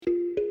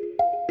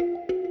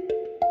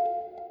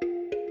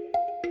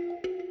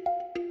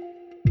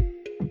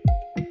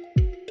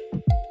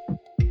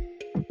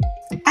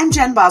I'm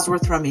Jen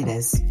Bosworth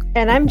Ramirez.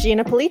 And I'm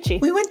Gina Polici.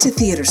 We went to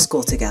theater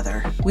school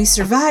together. We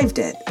survived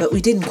it, but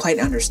we didn't quite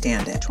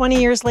understand it.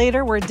 20 years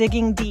later, we're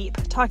digging deep,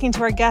 talking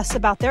to our guests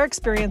about their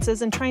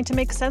experiences and trying to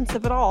make sense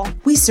of it all.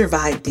 We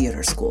survived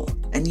theater school,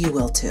 and you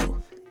will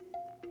too.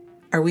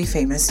 Are we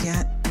famous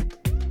yet?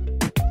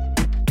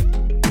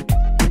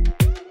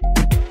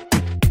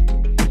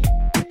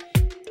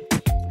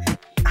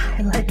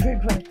 I like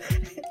Big One.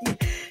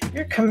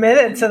 You're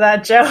committed to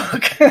that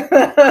joke.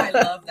 I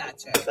love that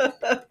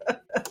joke.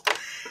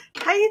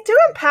 How you doing,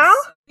 pal?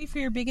 Ready for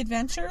your big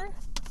adventure?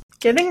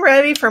 Getting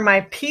ready for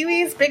my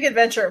Pee-wee's Big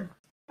Adventure.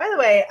 By the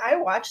way, I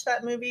watched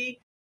that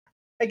movie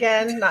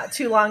again not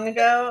too long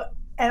ago,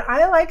 and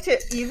I liked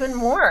it even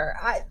more.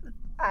 I'm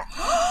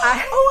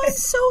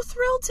so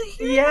thrilled to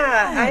hear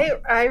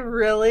that. I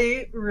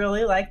really,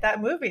 really like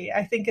that movie.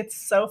 I think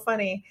it's so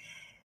funny.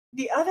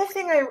 The other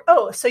thing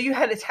so you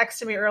had to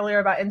text me earlier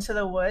about Into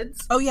the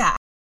Woods. Oh, yeah.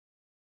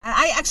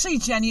 I actually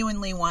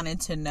genuinely wanted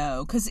to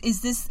know, because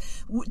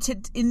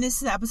in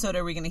this episode,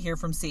 are we going to hear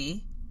from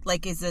C?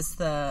 Like, is this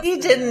He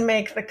didn't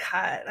make the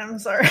cut. I'm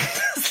sorry.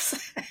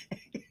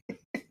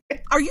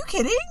 Are you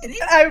kidding?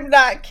 I'm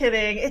not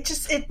kidding. It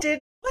did.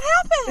 What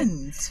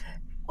happened?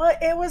 Well,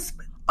 it was.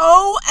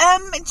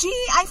 OMG,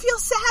 I feel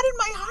sad in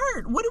my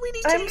heart. What do we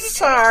need to do? I'm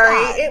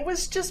sorry. It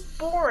was just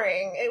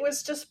boring.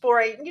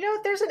 You know,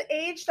 there's an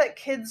age that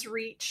kids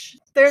reach.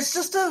 There's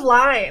just a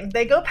line.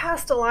 They go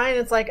past a line.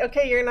 It's like,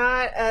 okay, you're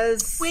not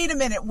as. Wait a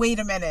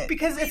minute.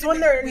 Because it's when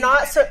they're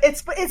not so.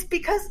 It's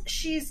because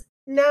she's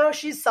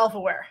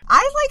self-aware.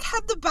 I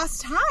had the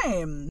best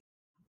time.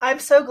 I'm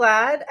so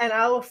glad, and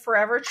I will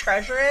forever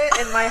treasure it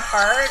in my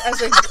heart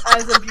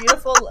as a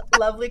beautiful,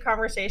 lovely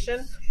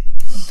conversation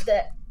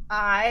that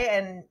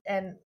I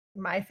and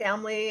my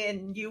family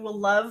and you will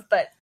love,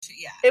 but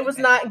it was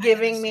not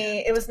giving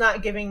me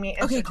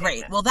Okay,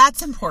 great. Well,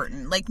 that's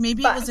important.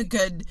 Maybe it was a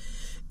good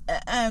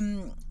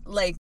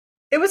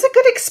it was a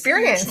good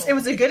experience. It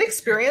was a good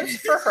experience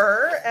for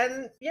her,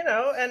 and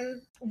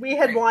and we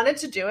had wanted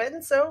to do it,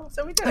 and so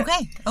we did it.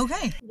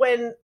 Okay.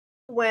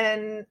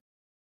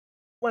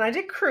 When I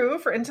did crew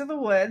for Into the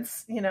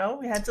Woods, we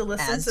had to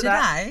listen to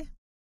that.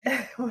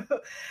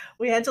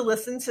 We had to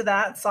listen to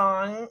that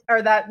song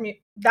or that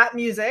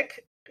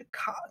music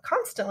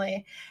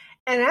constantly,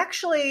 and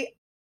actually,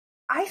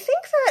 I think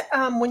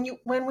that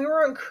when we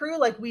were in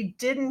crew, we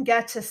didn't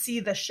get to see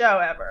the show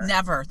ever. They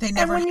never.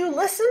 And when you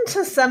listen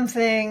to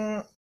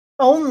something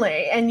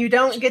only and you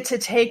don't get to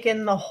take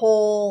in the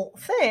whole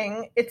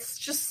thing, it's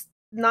just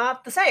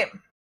not the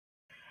same.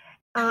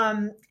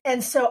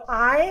 And so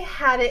I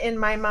had it in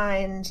my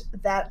mind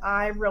that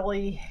I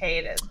really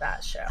hated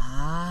that show.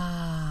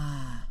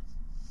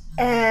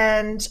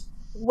 And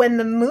when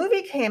the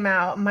movie came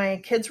out,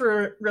 my kids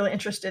were really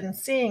interested in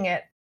seeing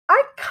it.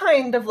 I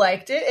kind of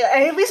liked it.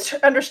 I at least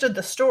understood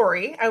the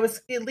story. I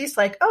was at least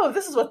like, oh,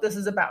 this is what this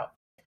is about.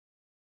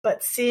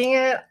 But seeing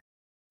it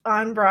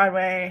on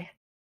Broadway,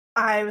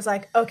 I was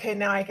like, okay,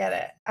 now I get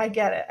it.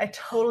 I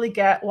totally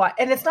get why.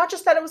 And it's not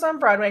just that it was on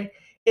Broadway.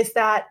 It's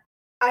that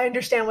I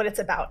understand what it's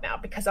about now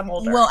because I'm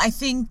older. Well, I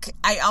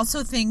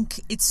also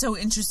think it's so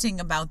interesting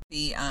about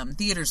the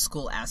theater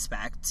school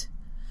aspect,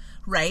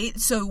 right?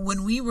 So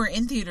when we were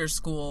in theater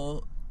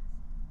school,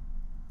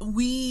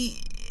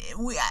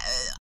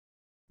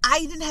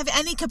 I didn't have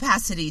any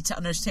capacity to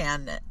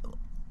understand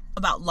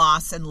about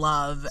loss and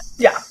love.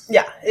 Yeah.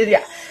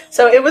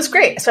 So it was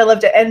great. So I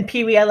loved it. And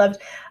Pee-wee, I loved.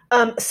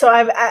 So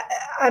I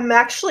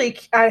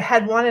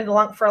had wanted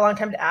for a long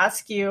time to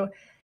ask you.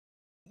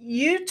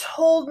 You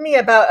told me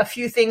about a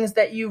few things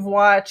that you've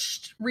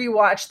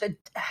rewatched that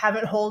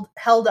haven't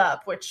held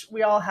up, which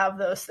we all have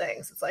those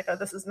things. It's like, oh,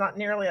 this is not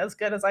nearly as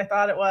good as I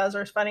thought it was,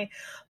 or it's funny.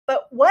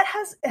 But what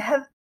has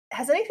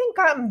anything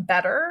gotten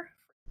better?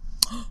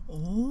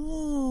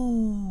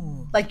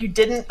 Oh, you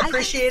didn't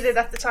appreciate it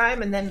at the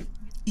time, and then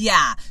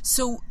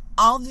So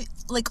all the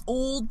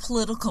old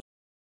political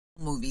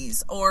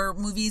movies or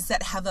movies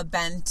that have a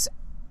bent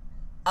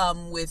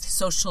with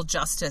social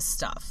justice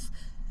stuff.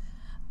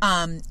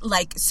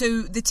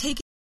 So The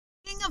Taking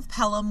of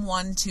Pelham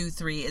 1, 2,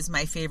 3 is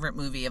my favorite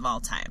movie of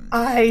all time.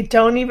 I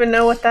don't even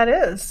know what that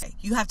is.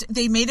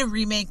 They made a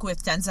remake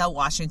with Denzel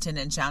Washington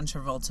and John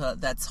Travolta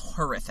that's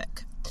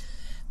horrific.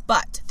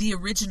 But the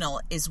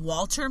original is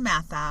Walter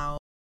Matthau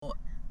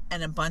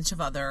and a bunch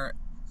of other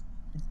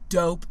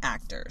dope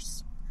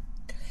actors.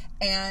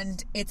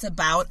 And it's a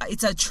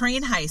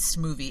train heist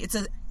movie. It's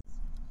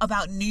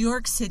about New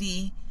York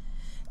City,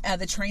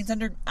 the trains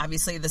under,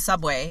 obviously, the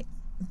subway,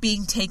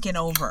 being taken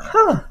over.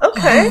 Huh,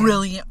 okay.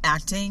 Brilliant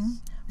acting,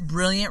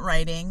 brilliant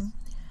writing,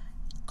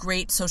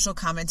 great social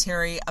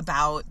commentary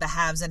about the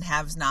haves and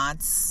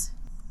have-nots.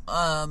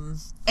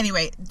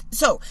 Anyway,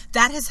 so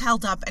that has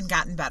held up and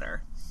gotten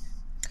better.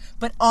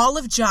 But all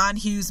of John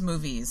Hughes'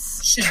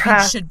 movies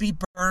should be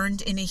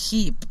burned in a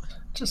heap.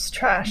 Just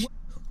trash.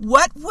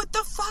 What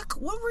the fuck?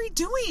 What were we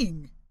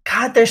doing?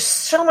 God, there's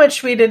so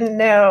much we didn't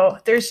know.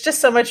 There's just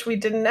so much we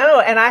didn't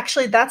know. And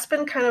actually, that's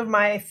been kind of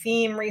my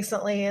theme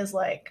recently is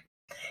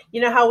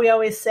how we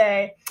always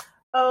say,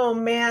 Oh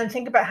man,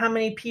 think about how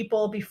many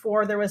people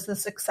before there was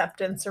this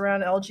acceptance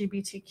around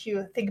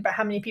LGBTQ. Think about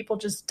how many people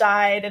just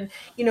died, and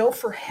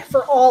for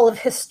all of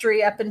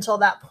history up until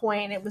that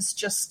point, it was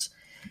just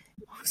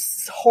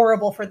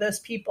horrible for those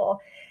people.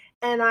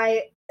 And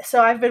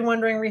I've been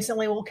wondering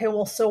recently,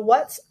 so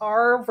what's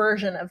our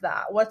version of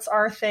that? What's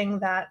our thing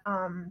that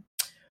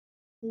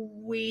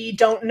we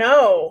don't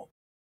know?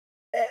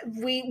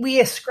 We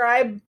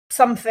ascribe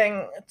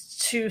something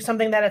to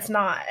something that it's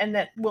not, and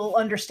that we'll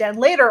understand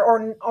later,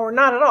 or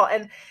not at all.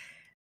 And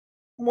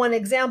one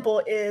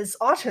example is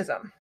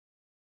autism.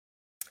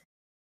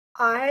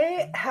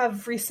 I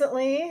have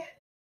recently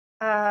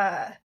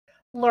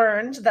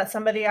learned that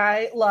somebody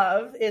I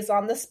love is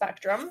on the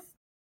spectrum,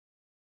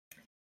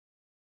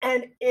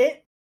 and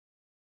it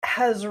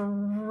has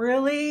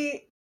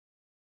really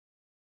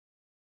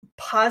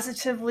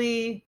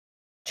positively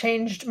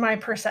changed my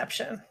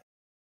perception.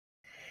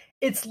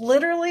 It's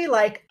literally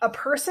like a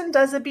person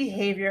does a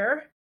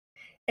behavior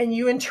and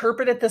you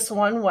interpret it this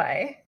one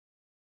way,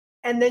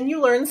 and then you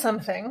learn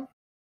something,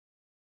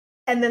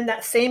 and then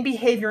that same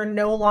behavior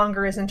no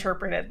longer is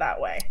interpreted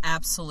that way.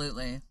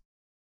 Absolutely.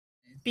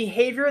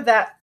 Behavior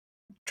that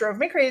drove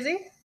me crazy,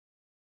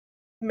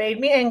 made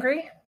me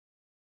angry,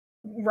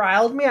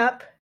 riled me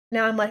up.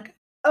 Now I'm like,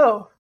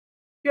 oh,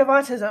 you have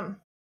autism.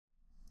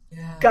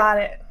 Yeah. Got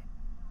it.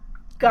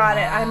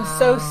 I'm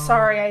so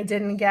sorry I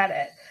didn't get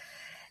it.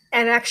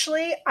 And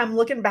actually, I'm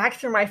looking back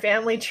through my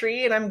family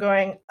tree and I'm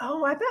going,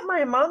 oh, I bet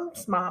my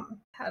mom's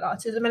mom had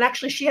autism. And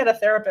actually, she had a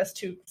therapist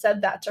who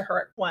said that to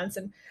her once.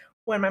 And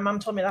when my mom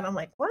told me that, I'm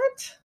like,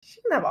 what?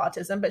 She didn't have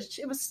autism, but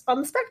she was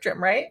on the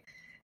spectrum, right?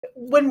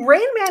 When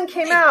Rain Man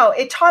came out,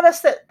 it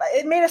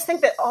made us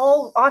think that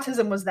all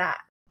autism was that,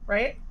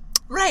 right?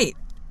 Right.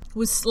 It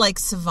was like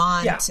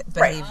savant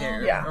behavior,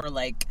 right. Yeah. Or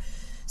like,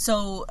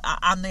 so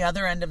on the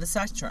other end of the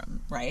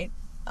spectrum, right?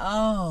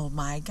 Oh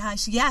my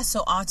gosh. Yeah.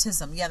 So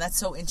autism. Yeah. That's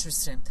so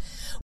interesting.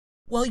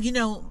 Well,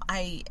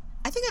 I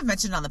think I've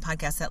mentioned on the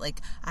podcast that like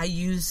I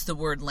use the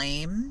word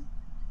lame,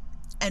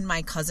 and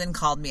my cousin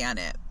called me on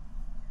it,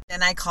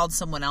 and I called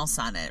someone else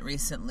on it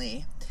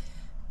recently,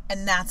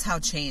 and that's how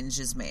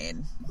change is made.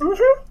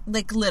 Mm-hmm.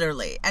 Like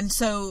literally. And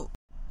so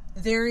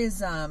there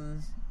is,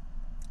 I'm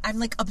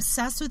like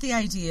obsessed with the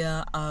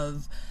idea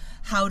of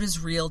how does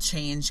real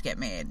change get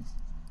made?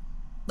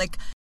 Like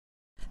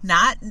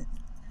not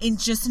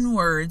just in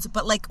words,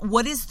 but like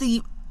what is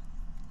the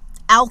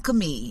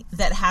alchemy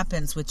that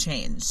happens with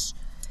change?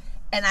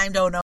 And I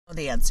don't know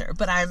the answer,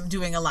 but I'm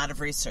doing a lot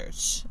of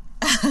research.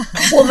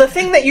 Well, the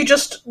thing that you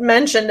just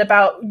mentioned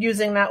about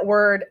using that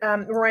word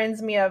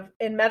reminds me of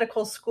in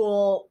medical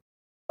school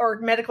or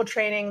medical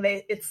training,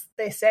 they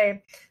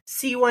say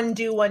see one,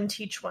 do one,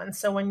 teach one.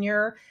 So when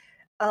you're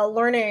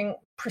learning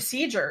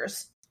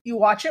procedures, you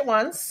watch it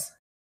once,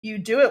 you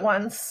do it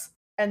once,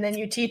 and then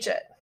you teach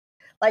it.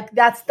 Like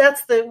that's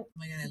the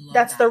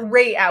the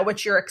rate at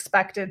which you're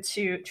expected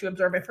to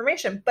absorb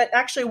information. But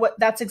actually,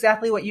 that's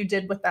exactly what you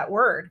did with that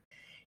word.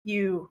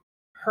 You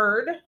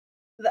heard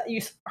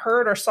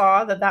or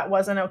saw that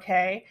wasn't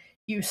okay.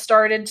 You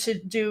started to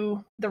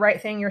do the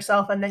right thing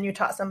yourself, and then you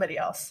taught somebody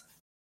else.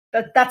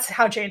 That's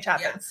how change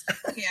happens.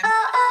 Yeah.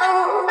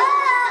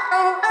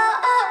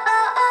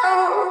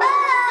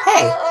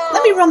 Hey,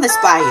 let me run this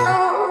by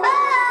you.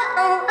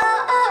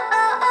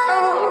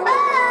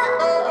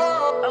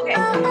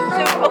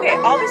 Okay,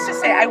 all this to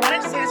say, I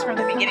wanted to say this from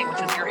the beginning,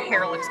 which was your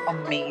hair looks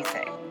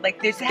amazing.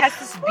 Like this has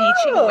this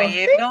beachy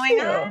wave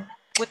going on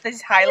with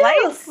these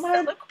highlights.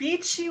 My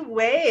beachy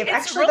wave.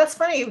 Actually, really... that's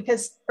funny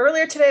because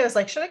earlier today I was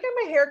like, should I get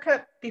my hair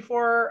cut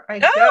before I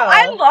go? No,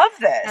 I love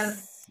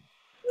this.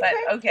 But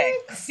okay,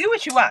 do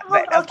what you want.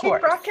 But I'll keep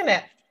rocking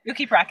it. You'll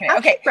keep rocking it.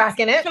 I'll keep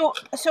rocking it.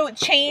 So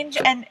change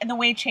and the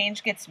way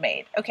change gets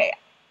made. Okay,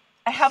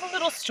 I have a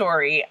little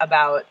story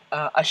about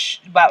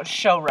about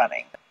show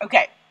running.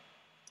 Okay.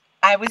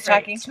 I was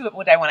talking to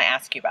what I want to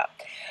ask you about.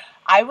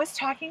 I was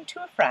talking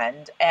to a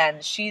friend,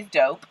 and she's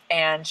dope,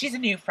 and she's a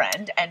new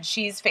friend, and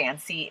she's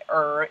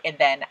fancier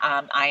than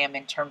I am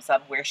in terms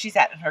of where she's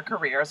at in her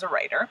career as a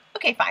writer.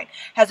 Okay, fine.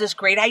 Has this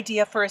great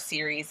idea for a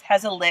series,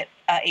 has a lit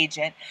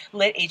agent.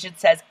 Lit agent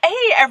says,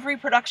 hey, every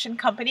production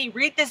company,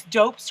 read this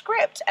dope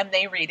script. And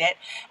they read it,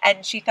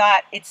 and she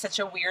thought it's such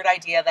a weird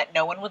idea that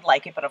no one would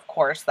like it, but of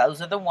course,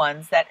 those are the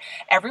ones that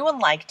everyone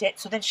liked it.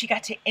 So then she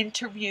got to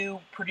interview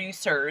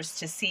producers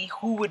to see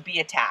who would be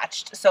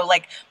attached. So,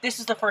 like, this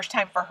is the first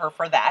time for her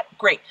for that.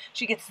 Great.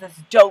 She gets this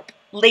dope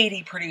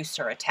lady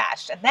producer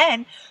attached. And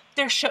then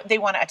they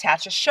want to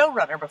attach a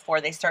showrunner before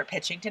they start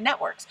pitching to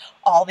networks.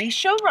 All these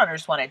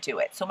showrunners want to do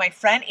it. So my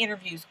friend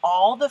interviews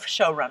all the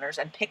showrunners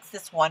and picks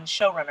this one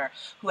showrunner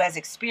who has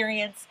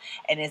experience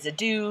and is a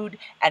dude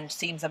and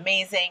seems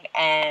amazing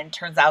and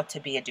turns out to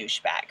be a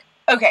douchebag.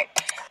 Okay.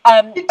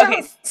 You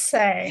don't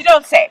say. You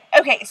don't say.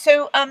 Okay.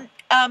 So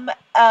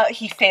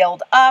he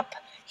failed up.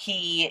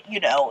 She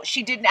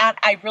did not,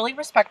 I really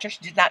respect her.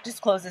 She did not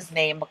disclose his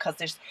name because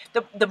there's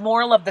the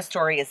moral of the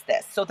story is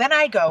this. So then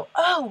I go,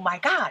 oh my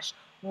gosh,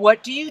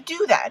 what do you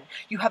do then?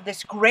 You have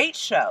this great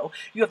show,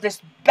 you have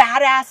this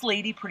badass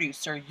lady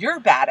producer, you're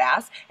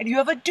badass, and you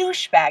have a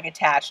douchebag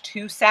attached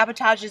who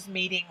sabotages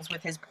meetings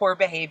with his poor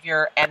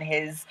behavior and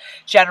his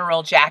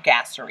general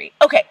jackassery.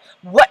 Okay,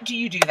 what do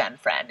you do then,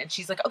 friend? And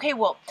she's like, okay,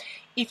 well,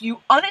 if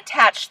you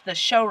unattach the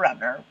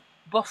showrunner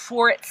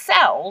before it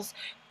sells,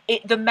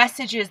 the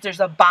message is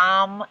there's a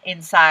bomb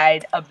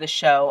inside of the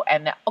show.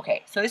 And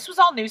okay, so this was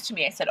all news to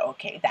me. I said,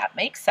 okay, that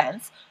makes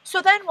sense.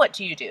 So then what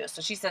do you do?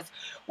 So she says,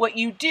 what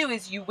you do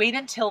is you wait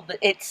until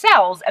it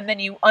sells, and then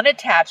you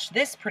unattach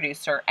this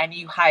producer and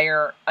you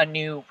hire a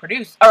new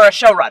producer or a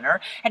showrunner,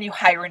 and you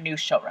hire a new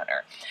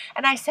showrunner.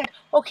 And I said,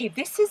 okay,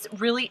 this is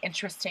really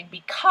interesting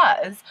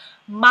because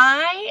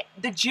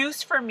the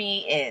juice for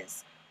me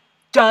is,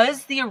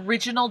 does the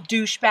original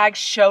douchebag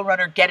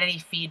showrunner get any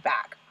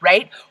feedback,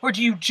 right? Or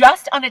do you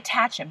just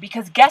unattach him?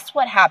 Because guess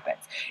what happens?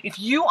 If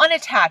you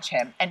unattach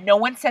him and no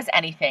one says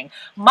anything,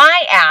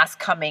 my ass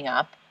coming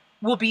up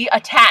will be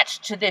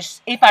attached to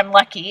this. If I'm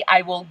lucky,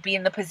 I will be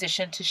in the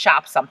position to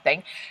shop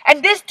something.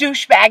 And this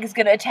douchebag is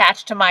going to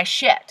attach to my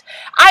shit.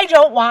 I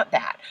don't want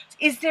that.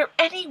 Is there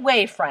any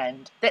way,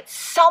 friend, that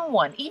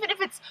someone, even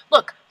if it's,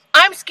 look,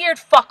 I'm scared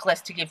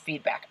fuckless to give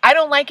feedback. I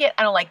don't like it.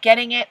 I don't like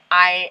getting it.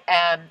 I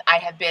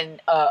have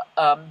been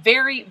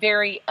very,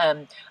 very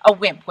a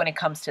wimp when it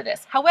comes to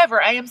this.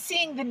 However, I am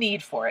seeing the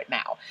need for it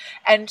now.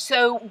 And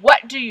so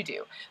what do you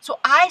do? So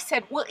I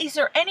said, well, is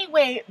there any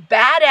way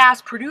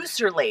badass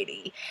producer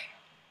lady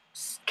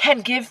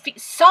can give,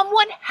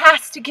 someone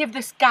has to give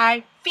this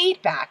guy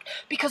feedback,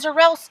 because or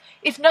else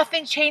if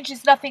nothing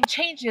changes,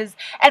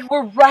 and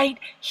we're right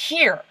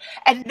here.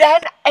 And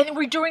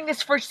we're doing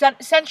this for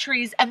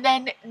centuries, and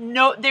then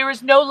there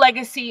is no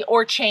legacy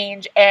or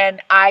change,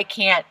 and I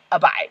can't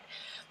abide.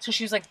 So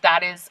she was like,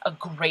 that is a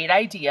great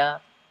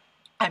idea.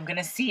 I'm going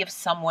to see if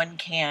someone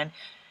can.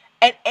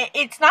 And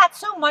it's not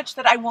so much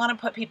that I want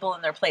to put people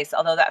in their place,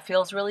 although that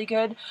feels really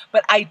good,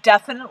 but I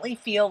definitely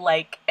feel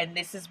like, and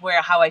this is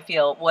how I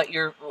feel,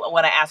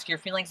 when I ask your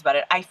feelings about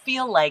it, I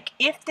feel like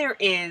if there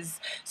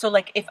is, so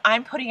like if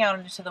I'm putting out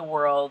into the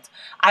world,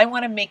 I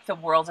want to make the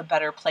world a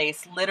better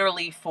place,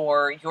 literally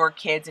for your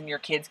kids and your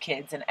kids'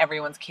 kids and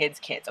everyone's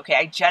kids' kids. Okay,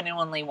 I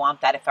genuinely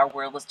want that if our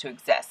world is to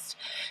exist.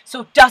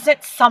 So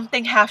doesn't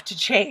something have to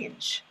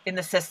change in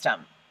the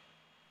system?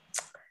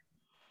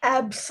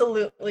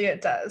 Absolutely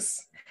it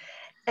does.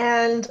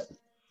 And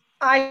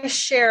I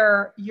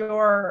share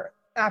your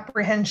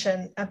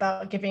apprehension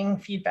about giving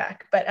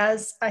feedback. But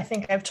as I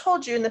think I've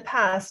told you in the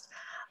past,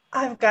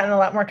 I've gotten a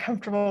lot more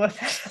comfortable with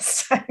it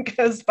as time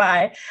goes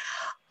by.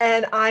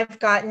 And I've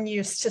gotten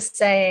used to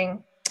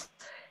saying,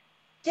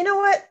 you know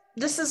what,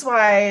 this is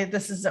why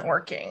this isn't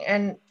working.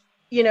 And,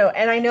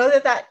 and I know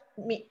that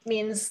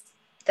means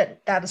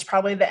that is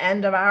probably the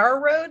end of our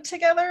road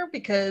together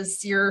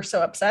because you're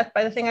so upset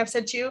by the thing I've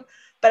said to you.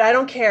 But I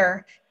don't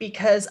care,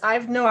 because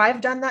I've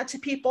done that to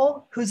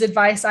people whose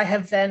advice I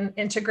have then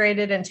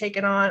integrated and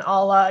taken on,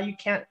 a la, you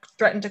can't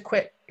threaten to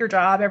quit your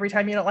job every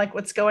time you don't like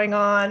what's going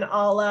on,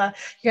 a la,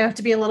 you have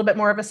to be a little bit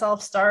more of a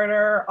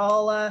self-starter,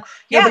 a la,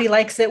 nobody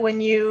likes it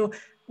when you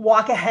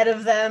walk ahead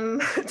of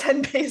them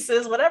 10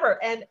 paces, whatever.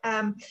 And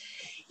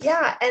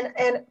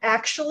and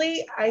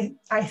actually,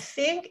 I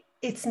think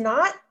it's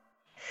not,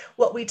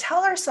 what we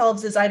tell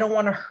ourselves is, I don't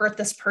want to hurt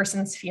this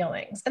person's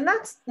feelings. And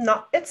that's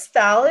not, it's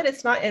valid,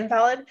 it's not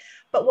invalid.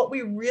 But what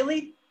we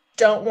really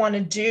don't want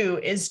to do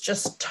is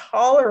just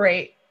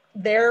tolerate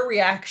their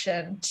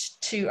reaction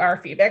to our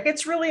feedback.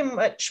 It's really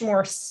much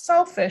more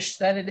selfish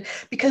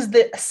because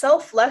the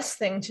selfless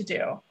thing to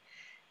do,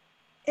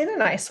 in a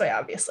nice way,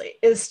 obviously,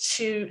 is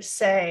to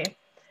say,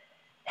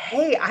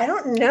 hey, I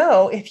don't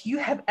know if you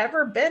have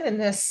ever been in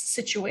this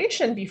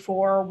situation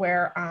before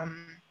where,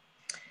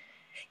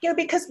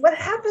 because what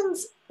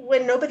happens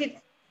when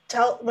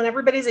when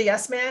everybody's a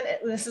yes man,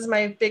 and this is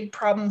my big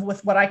problem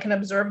with what I can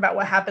observe about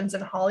what happens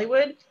in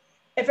Hollywood.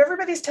 If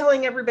everybody's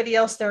telling everybody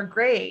else they're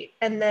great,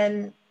 and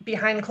then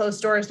behind closed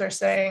doors they're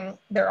saying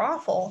they're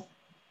awful,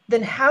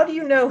 then how do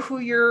you know who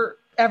you're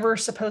ever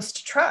supposed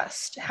to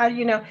trust? How do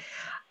you know?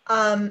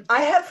 I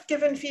have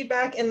given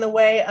feedback in the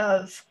way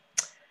of,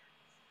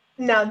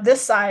 now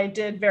this I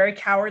did very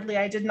cowardly.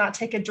 I did not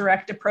take a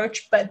direct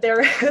approach, but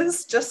there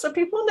is, just so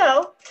people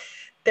know,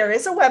 there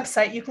is a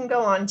website you can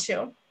go on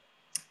to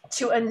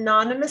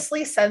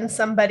anonymously send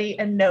somebody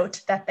a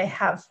note that they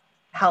have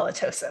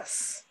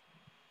halitosis.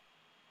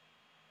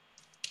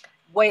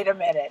 Wait a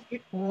minute.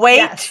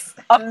 Yes.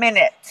 A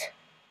minute.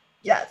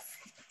 Yes.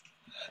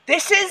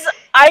 This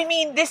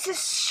is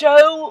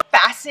so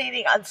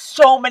fascinating on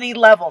so many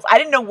levels. I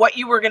didn't know what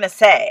you were going to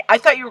say. I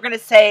thought you were going to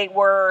say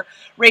we're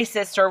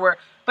racist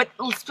but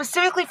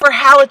specifically for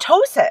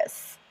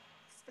halitosis.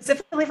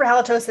 Specifically for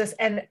halitosis,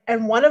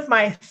 and one of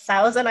my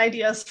 1,000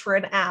 ideas for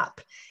an app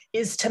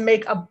is to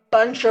make a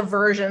bunch of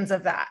versions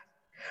of that,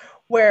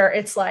 where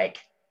it's like,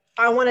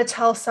 I want to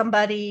tell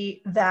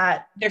somebody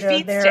that their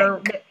feet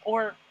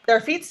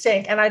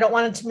stink, and I don't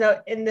want them to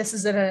know, and this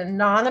is in an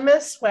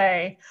anonymous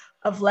way.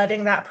 of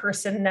letting that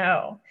person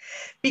know,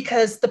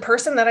 because the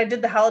person that I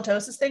did the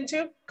halitosis thing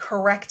to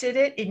corrected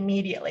it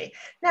immediately.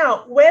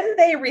 Now, when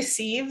they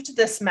received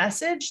this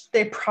message,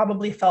 they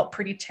probably felt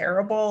pretty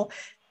terrible.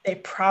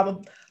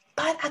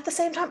 But at the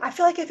same time, I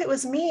feel like if it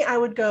was me, I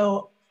would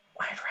go,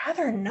 I'd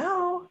rather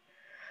know.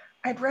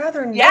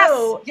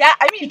 Yes. Yeah.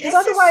 I mean, because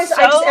otherwise,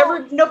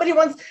 nobody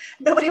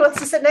wants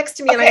to sit next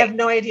to me, and I have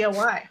no idea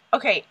why.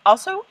 Okay.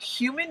 Also,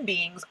 human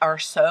beings are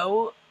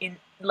so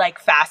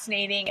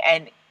fascinating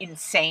and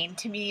insane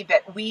to me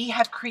that we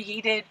have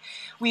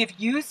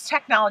used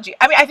technology.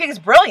 I mean, I think it's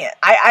brilliant.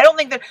 I don't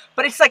think that,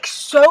 but it's like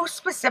so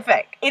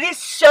specific. It is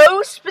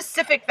so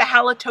specific. The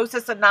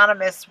Halitosis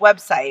Anonymous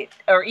website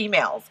or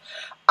emails.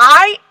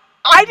 How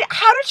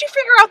did you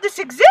figure out this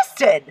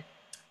existed?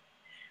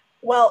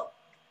 Well,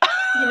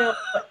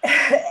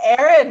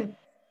 Aaron,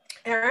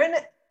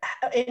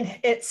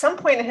 at some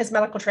point in his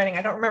medical training,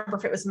 I don't remember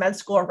if it was med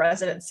school or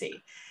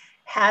residency,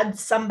 had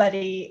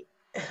somebody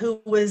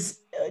who was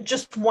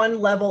just one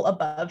level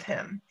above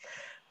him,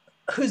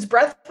 whose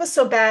breath was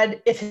so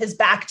bad, if his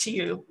back to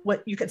you,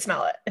 you could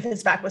smell it. If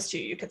his back was to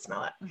you, you could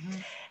smell it. Mm-hmm.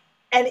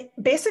 And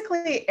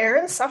basically,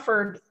 Aaron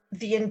suffered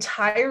the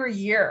entire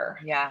year,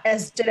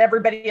 as did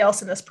everybody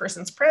else in this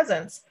person's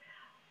presence,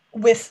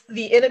 with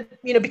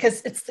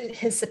because it's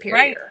his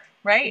superior.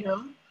 Right.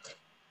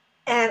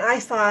 And I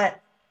thought,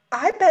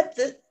 I bet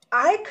that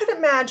I could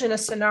imagine a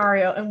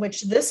scenario in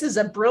which this is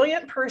a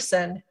brilliant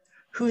person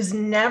who's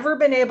never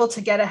been able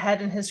to get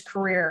ahead in his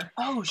career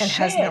and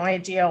has no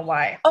idea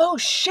why. Oh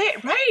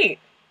shit, right.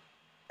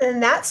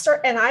 And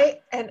I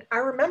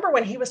remember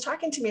when he was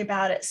talking to me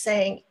about it,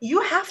 saying,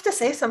 you have to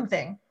say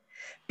something,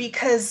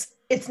 because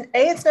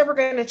it's never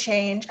going to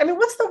change. I mean,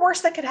 what's the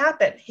worst that could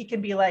happen? He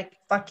could be like,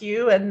 fuck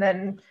you, and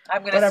then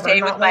I'm going to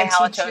stay with my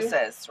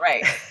halitosis.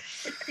 Right.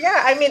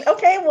 Yeah. I mean,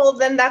 okay, well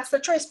then that's the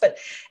choice, but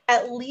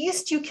at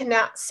least you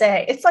cannot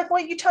say, it's like, well,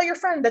 you tell your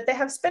friend that they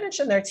have spinach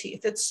in their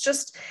teeth. It's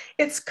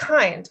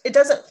kind.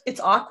 It's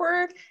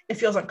awkward. It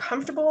feels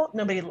uncomfortable.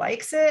 Nobody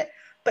likes it,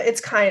 but it's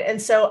kind. And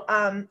so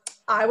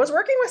I was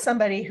working with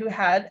somebody who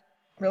had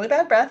really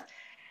bad breath,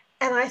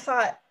 and I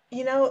thought,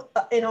 in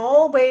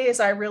all ways,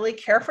 I really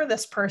care for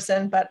this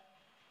person, but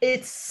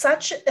it's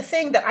such a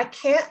thing that I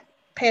can't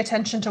pay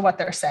attention to what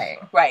they're saying.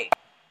 Right.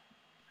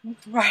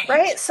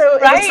 So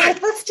it's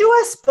like, let's do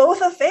us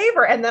both a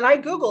favor. And then I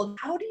Googled,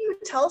 how do you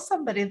tell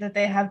somebody that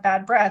they have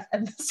bad breath?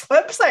 And this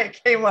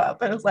website came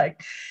up, and it was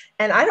like,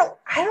 and I don't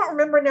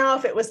remember now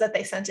if it was that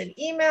they sent an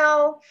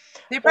email.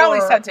 They probably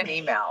sent an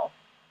email.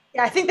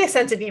 Yeah, I think they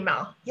sent an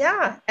email.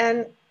 Yeah.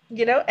 And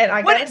and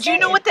I do you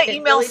know what the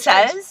email really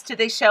says? Do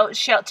they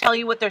tell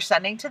you what they're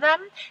sending to them?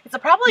 It's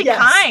probably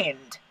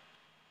kind.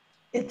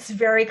 It's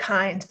very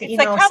kind.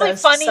 It's probably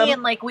funny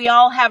and we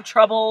all have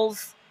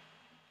troubles.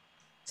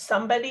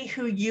 Somebody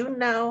who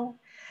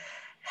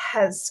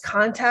has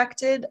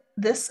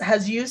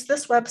has used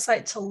this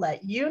website to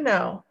let you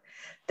know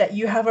that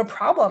you have a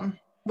problem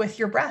with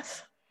your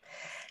breath,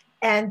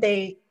 and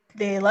they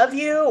love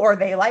you, or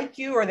they like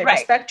you, or they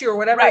respect you, or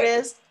whatever it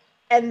is.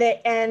 And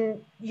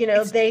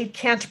they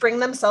can't bring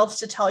themselves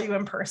to tell you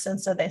in person,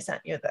 so they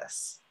sent you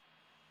this.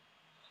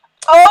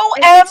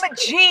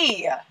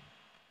 OMG!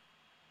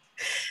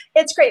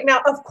 It's great. Now,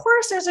 of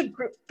course, there's a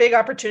big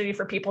opportunity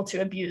for people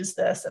to abuse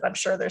this, and I'm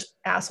sure there's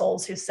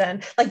assholes who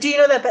send. Do you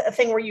know that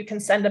thing where you can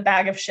send a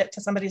bag of shit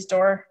to somebody's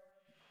door?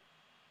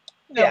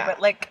 No, but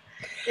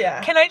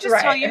can I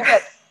just tell you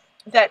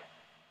that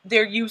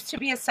there used to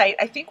be a site,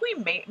 I think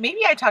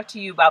maybe I talked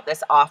to you about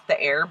this off the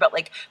air, but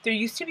there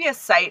used to be a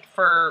site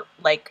for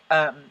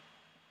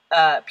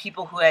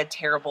people who had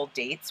terrible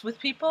dates with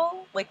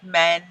people, like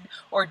men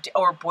or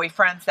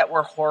boyfriends that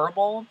were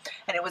horrible.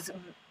 And it was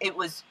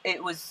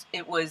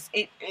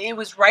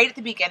right at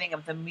the beginning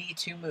of the Me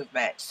Too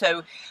movement.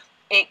 So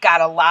it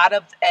got a lot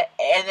of,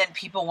 and then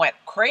people went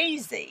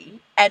crazy.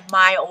 And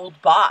my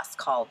old boss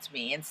called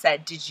me and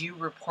said, "Did you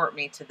report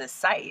me to this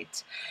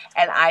site?"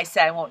 And I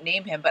said, I won't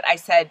name him, but I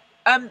said,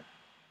 and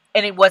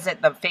it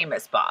wasn't the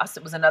famous boss,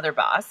 it was another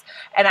boss.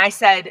 And I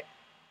said,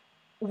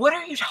 "What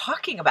are you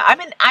talking about?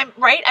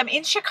 I'm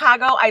in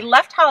Chicago. I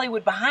left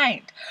Hollywood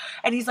behind."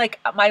 And he's like,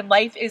 "My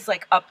life is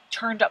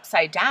turned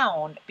upside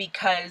down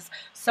because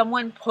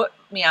someone put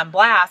me on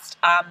blast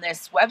on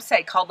this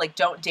website called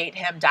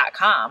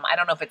don'tdatehim.com. I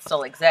don't know if it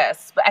still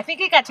exists, but I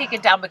think it got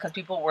taken down because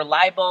people were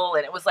liable,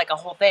 and it was a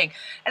whole thing."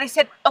 And I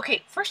said,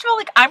 "Okay, first of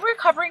all, I'm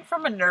recovering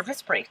from a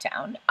nervous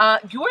breakdown.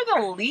 You're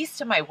the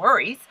least of my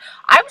worries.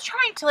 I'm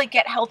trying to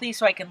get healthy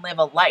so I can live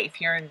a life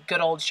here in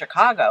good old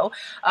Chicago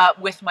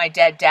with my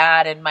dead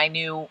dad and my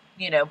new,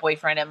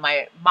 boyfriend and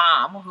my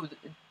mom who's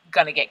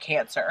gonna get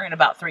cancer in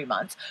about 3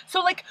 months.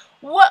 So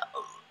what?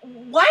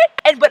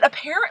 But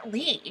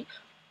apparently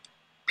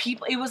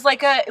people, it was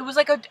like a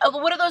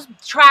one of those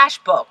trash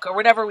book or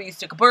whatever we used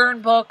to,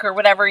 burn book or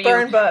whatever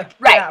burn book.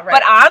 Right. Yeah,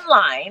 but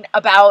online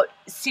about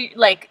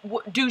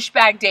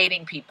douchebag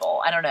dating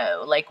people. I don't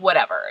know,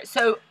 whatever.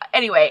 So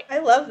anyway, I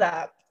love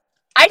that.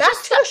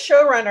 to the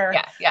showrunner.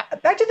 Yeah.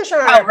 Back to the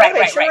showrunner. Oh,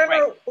 right.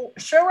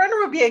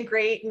 Showrunner would be a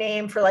great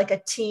name for like a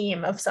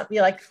team of something,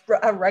 like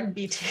a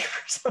rugby team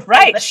or something.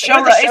 Right,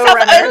 showrunners.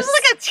 It was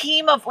like a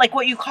team of like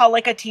what you call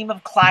like a team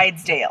of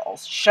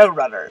Clydesdales,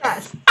 showrunners.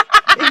 Yes.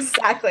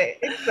 Exactly.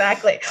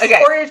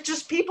 Okay. Or it's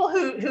just people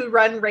who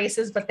run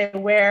races, but they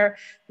wear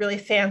really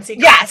fancy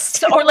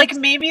costumes. Or like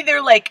maybe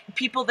they're like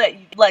people that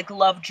like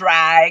love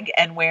drag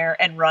and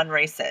run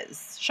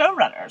races.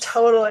 Showrunners.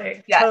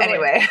 Totally. Yeah.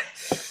 Totally.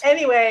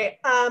 Anyway.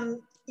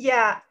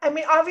 Yeah. I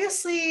mean,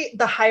 obviously,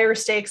 the higher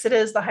stakes it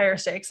is,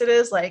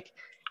 like,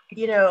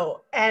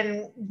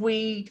 and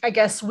I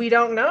guess we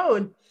don't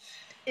know.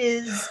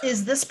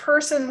 Is this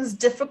person's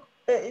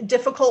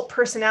difficult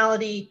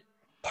personality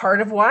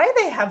part of why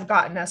they have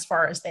gotten as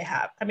far as they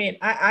have? I mean,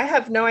 I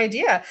have no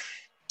idea.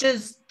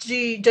 Does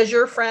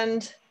your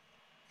friend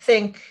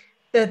think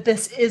that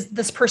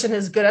this person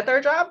is good at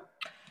their job?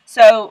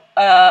 So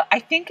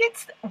I think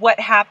it's what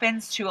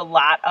happens to a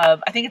lot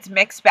of, I think it's a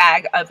mixed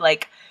bag of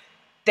like,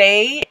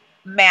 they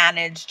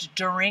managed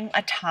during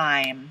a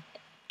time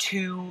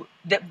to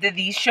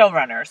these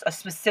showrunners, a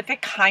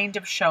specific kind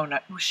of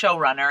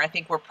showrunner. I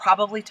think we're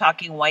probably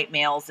talking white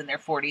males in their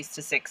 40s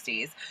to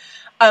 60s,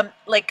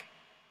 like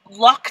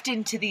lucked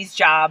into these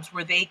jobs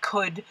where they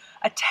could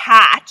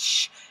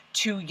attach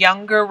to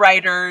younger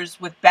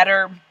writers with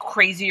better,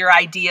 crazier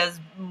ideas,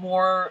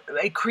 more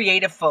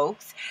creative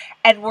folks,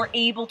 and were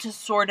able to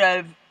sort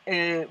of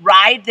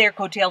ride their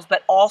coattails,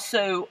 but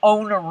also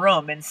own a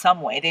room in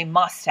some way. They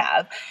must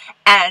have.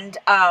 And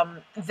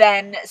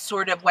then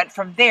sort of went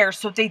from there.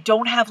 So they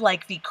don't have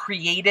like the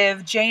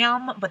creative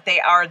jam, but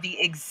they are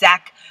the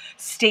exec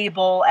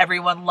stable,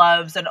 everyone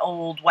loves an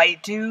old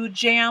white dude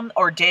jam,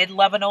 or did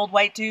love an old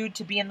white dude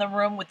to be in the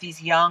room with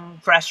these young,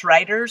 fresh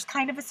writers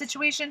kind of a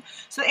situation.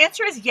 So the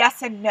answer is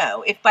yes and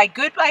no. If by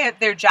good by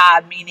their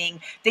job,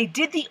 meaning they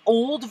did the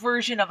old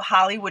version of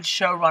Hollywood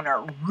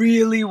showrunner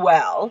really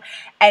well,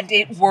 and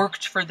it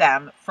worked for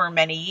them for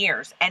many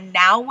years. And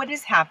now what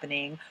is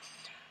happening,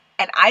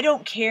 and I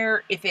don't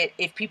care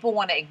if people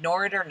want to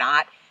ignore it or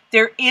not,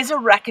 there is a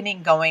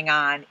reckoning going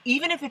on,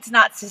 even if it's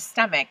not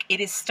systemic. It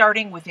is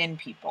starting within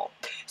people.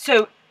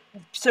 So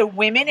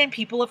women and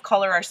people of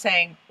color are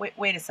saying, wait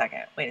a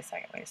second.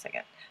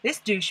 This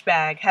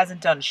douchebag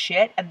hasn't done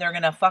shit, and they're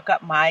going to fuck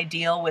up my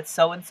deal with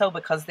so-and-so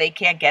because they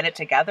can't get it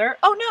together?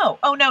 Oh,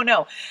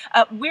 no.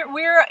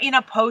 We're in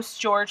a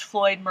post-George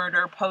Floyd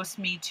murder,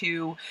 post-Me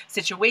Too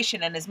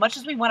situation, and as much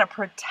as we want to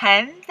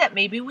pretend that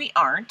maybe we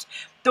aren't,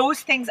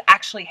 those things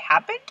actually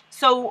happened.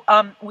 So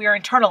we are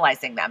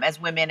internalizing them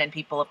as women and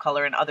people of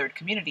color in other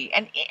community.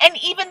 And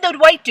even the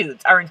white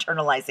dudes are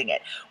internalizing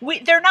it.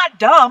 They're not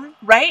dumb,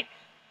 right?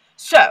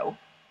 So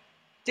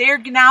they're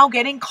now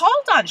getting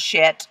called on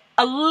shit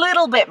a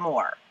little bit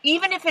more.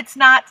 Even if it's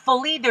not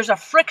fully, there's a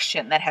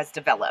friction that has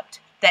developed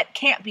that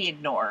can't be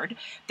ignored,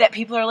 that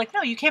people are like,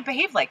 no, you can't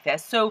behave like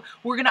this, so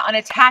we're going to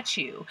unattach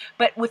you.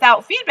 But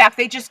without feedback,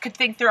 they just could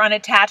think they're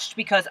unattached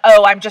because,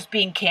 oh, I'm just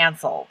being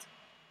canceled,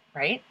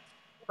 right?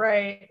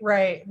 Right.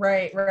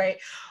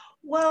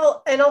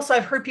 Well, and also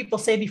I've heard people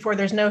say before,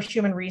 there's no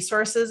human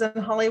resources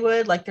in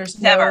Hollywood. Like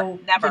there's never.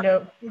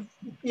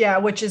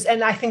 Which is,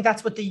 and I think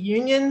that's what the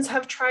unions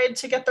have tried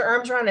to get their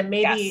arms around. And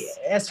maybe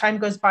as time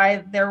goes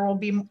by, there will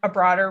be a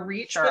broader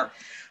reach. Sure.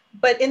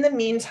 But in the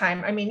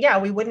meantime, I mean,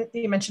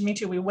 you mentioned Me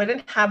Too. We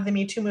wouldn't have the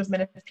Me Too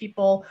movement if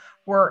people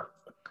were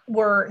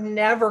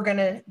never going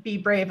to be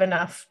brave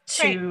enough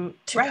to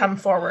come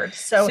forward.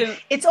 So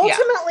it's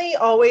ultimately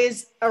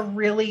always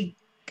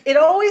it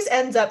always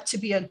ends up to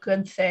be a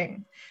good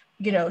thing,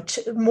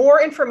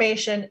 more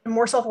information,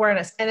 more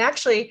self-awareness. And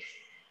actually,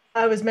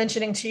 I was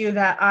mentioning to you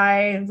that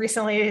I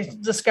recently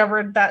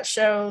discovered that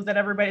show that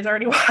everybody's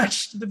already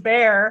watched, The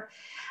Bear,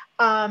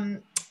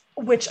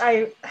 which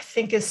I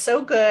think is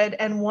so good.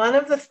 And one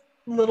of the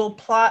little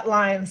plot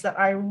lines that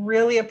I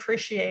really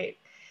appreciate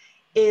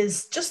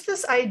is just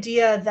this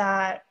idea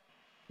that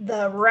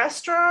the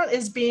restaurant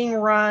is being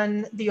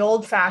run the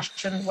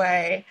old-fashioned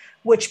way,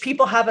 which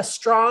people have a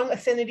strong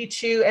affinity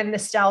to and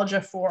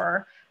nostalgia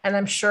for. And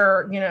I'm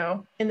sure,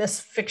 in this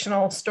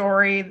fictional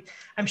story,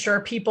 I'm sure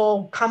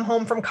people come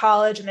home from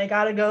college and they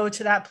got to go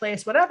to that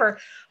place, whatever.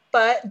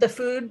 But the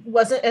food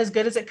wasn't as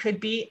good as it could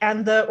be,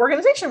 and the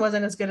organization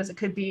wasn't as good as it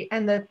could be.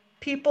 And the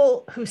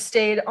people who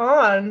stayed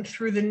on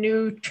through the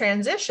new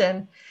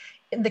transition,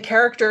 the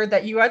character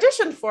that you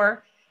auditioned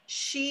for,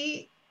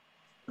 she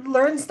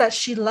learns that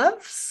she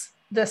loves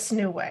this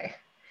new way.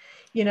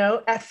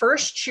 At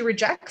first she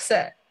rejects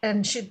it,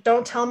 and she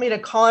don't tell me to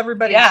call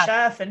everybody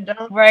chef, and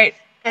don't. Right.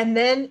 And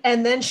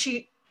then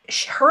she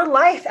her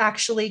life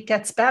actually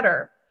gets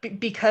better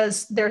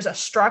because there's a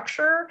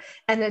structure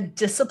and a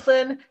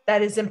discipline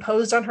that is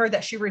imposed on her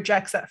that she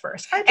rejects at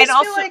first. I just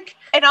feel like,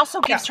 and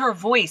also gives her a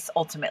voice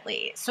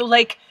ultimately. So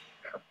like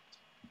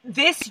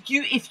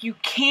if you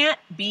can't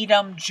beat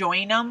them,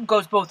 join them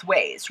goes both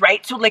ways,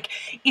 right? So like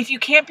if you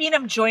can't beat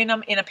them, join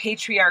them in a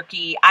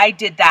patriarchy. I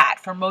did that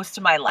for most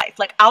of my life.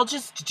 Like I'll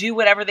just do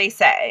whatever they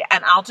say,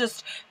 and I'll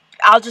just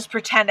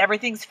pretend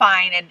everything's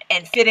fine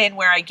and fit in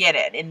where I get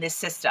it in this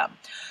system.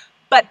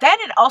 But then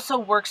it also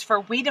works for,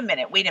 wait a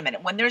minute.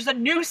 When there's a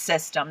new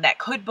system that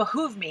could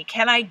behoove me,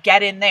 can I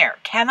get in there?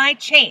 Can I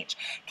change?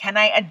 Can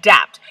I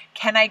adapt?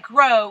 Can I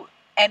grow?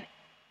 And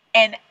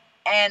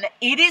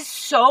it is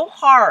so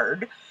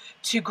hard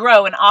to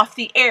grow. And off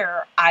the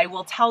air, I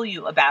will tell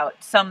you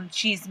about some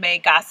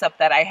chisme gossip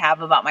that I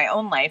have about my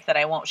own life that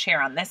I won't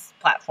share on this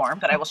platform,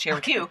 but I will share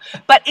with you.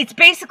 But it's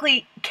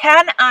basically,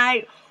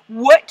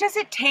 what does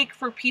it take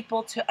for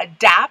people to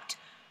adapt,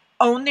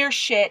 own their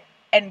shit,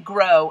 and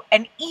grow?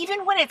 And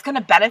even when it's going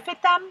to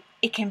benefit them,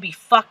 it can be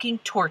fucking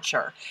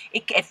torture.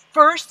 At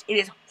first, it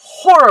is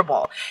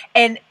horrible.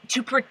 And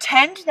to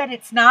pretend that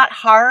it's not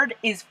hard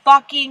is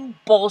fucking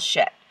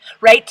bullshit.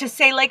 Right? To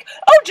say like,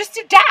 oh, just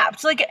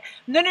adapt. Like,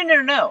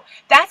 no.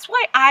 That's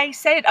why I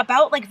said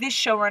about like this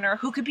showrunner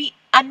who could be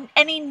on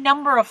any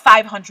number of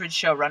 500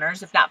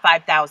 showrunners, if not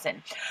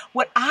 5,000.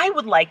 What I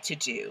would like to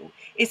do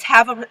is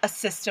have a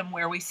system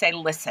where we say,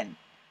 listen,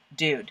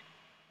 dude,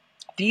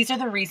 these are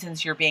the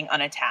reasons you're being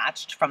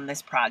unattached from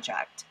this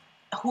project.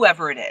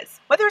 Whoever it is,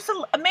 whether it's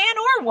a man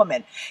or a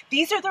woman,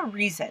 these are the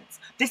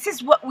reasons. This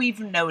is what we've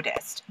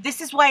noticed.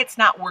 This is why it's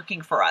not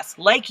working for us.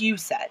 Like you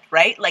said,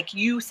 right? Like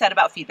you said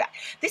about feedback.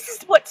 This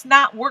is what's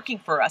not working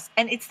for us.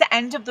 And it's the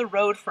end of the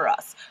road for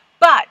us.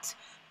 But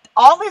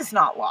all is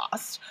not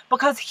lost,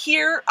 because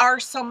here are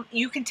some,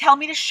 you can tell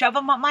me to shove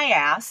them up my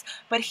ass,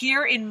 but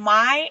here in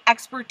my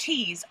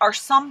expertise are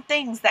some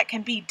things that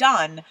can be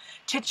done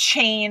to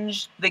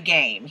change the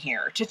game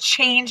here, to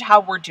change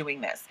how we're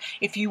doing this.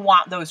 If you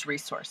want those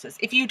resources,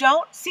 if you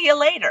don't, see you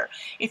later.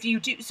 If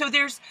you do, so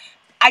there's,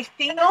 I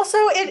think, and also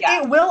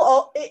it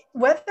will,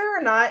 whether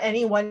or not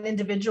any one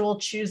individual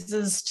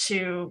chooses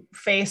to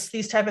face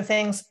these type of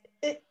things,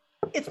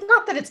 it's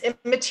not that it's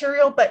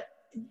immaterial, but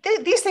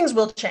these things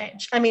will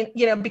change. I mean,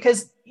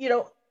 because,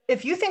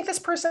 if you think this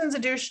person's a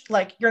douche,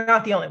 like, you're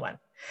not the only one.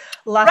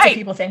 Lots of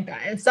people think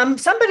that. And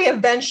somebody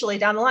eventually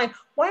down the line,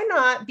 why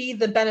not be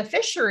the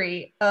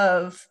beneficiary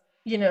of,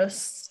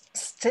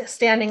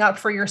 standing up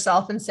for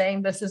yourself and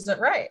saying this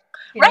isn't right?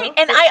 Right.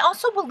 And I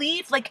also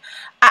believe, like,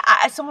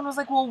 someone was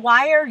like, well,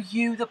 why are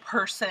you the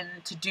person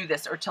to do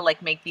this or to,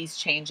 like, make these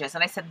changes?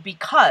 And I said,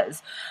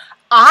 because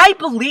I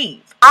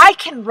believe I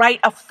can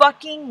write a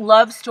fucking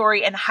love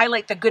story and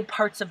highlight the good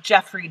parts of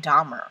Jeffrey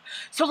Dahmer.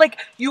 So, like,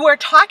 you are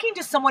talking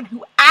to someone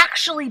who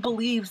actually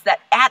believes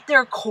that at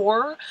their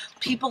core,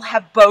 people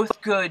have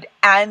both good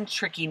and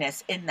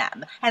trickiness in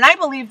them. And I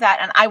believe that,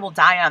 and I will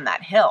die on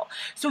that hill.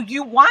 So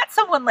you want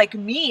someone like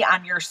me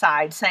on your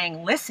side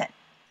saying, listen,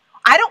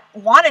 I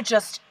don't want to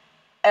just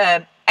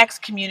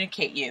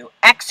excommunicate you,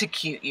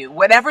 execute you,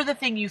 whatever the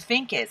thing you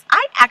think is.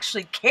 I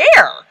actually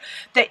care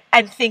that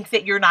and think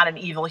that you're not an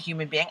evil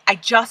human being. I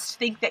just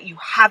think that you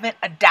haven't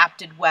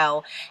adapted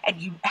well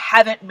and you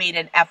haven't made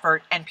an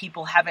effort and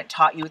people haven't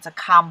taught you. It's a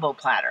combo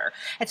platter.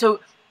 And so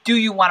do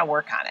you want to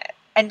work on it?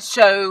 And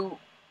so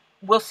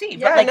we'll see.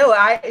 Yeah, but no,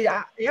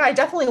 I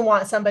definitely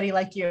want somebody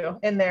like you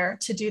in there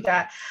to do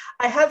that.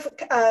 I have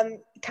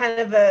kind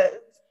of a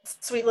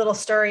sweet little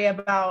story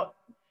about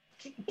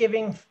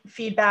giving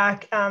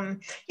feedback.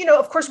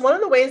 Of course, one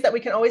of the ways that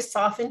we can always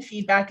soften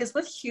feedback is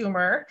with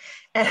humor.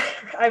 And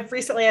I've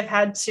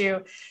had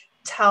to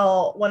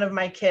tell one of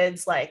my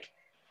kids, like,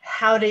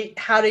 how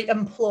to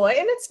employ,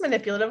 and it's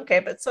manipulative. Okay.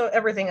 But so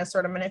everything is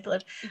sort of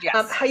manipulative.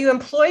 Yes. How you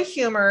employ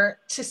humor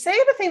to say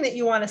the thing that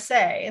you want to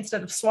say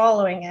instead of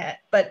swallowing it,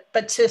 but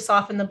to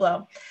soften the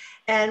blow.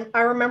 And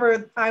I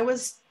remember I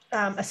was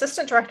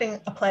assistant directing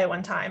a play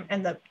one time,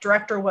 and the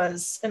director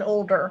was an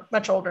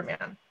much older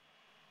man.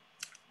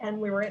 And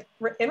we were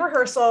in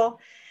rehearsal,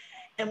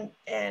 and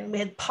we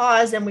had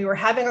paused, and we were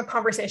having a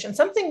conversation,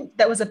 something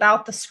that was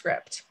about the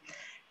script.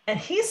 And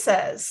he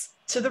says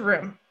to the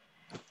room,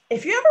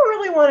 if you ever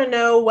really want to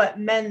know what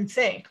men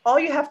think, all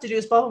you have to do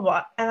is blah, blah,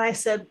 blah. And I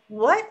said,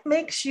 what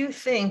makes you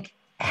think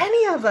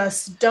any of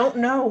us don't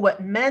know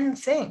what men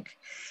think?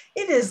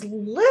 It is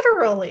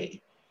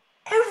literally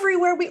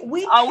everywhere we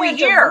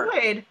can't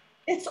avoid.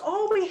 It's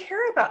all we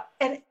hear about.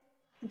 And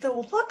the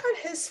look on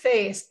his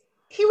face,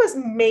 he was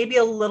maybe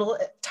a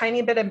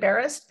tiny bit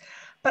embarrassed,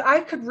 but I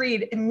could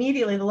read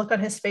immediately the look on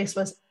his face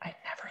was, I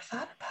never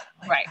thought about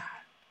it like that.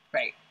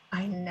 Right.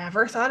 I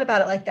never thought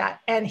about it like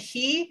that. And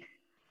he,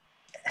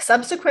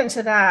 subsequent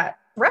to that,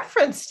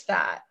 referenced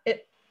that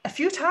a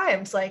few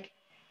times, like,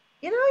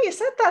 you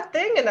said that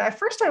thing, and at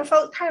first I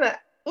felt kind of,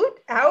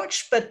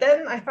 ouch, but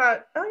then I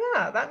thought, oh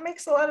yeah, that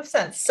makes a lot of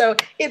sense. So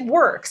it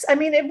works. I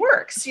mean, it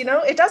works,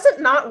 it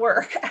doesn't not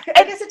work.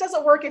 I guess it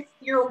doesn't work if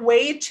you're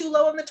way too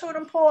low on the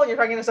totem pole and you're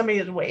talking to somebody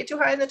who's way too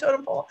high in the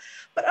totem pole,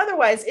 but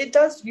otherwise it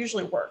does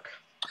usually work.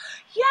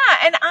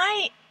 Yeah. And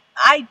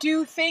I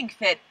do think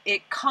that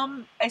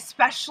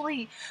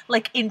especially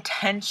like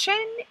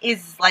intention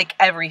is like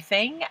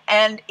everything,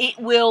 and it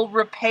will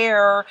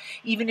repair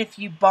even if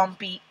you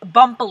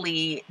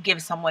bumpily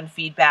give someone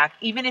feedback,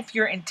 even if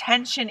your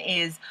intention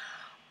is,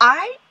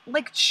 I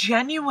like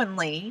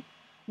genuinely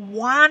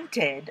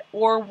wanted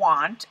or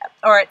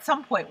at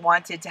some point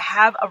wanted to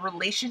have a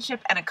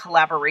relationship and a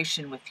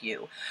collaboration with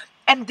you.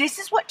 And this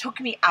is what took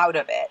me out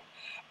of it.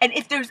 And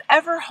if there's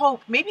ever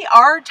hope, maybe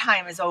our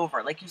time is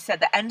over, like you said,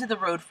 the end of the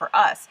road for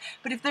us.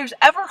 But if there's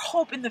ever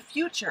hope in the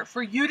future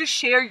for you to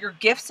share your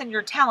gifts and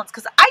your talents,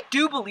 because I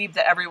do believe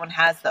that everyone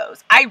has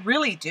those. I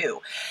really do.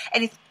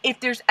 And if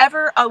there's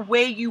ever a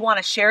way you want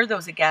to share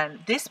those again,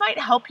 this might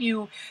help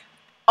you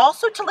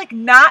also to like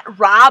not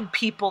rob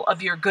people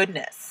of your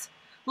goodness.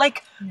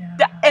 Like,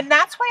 and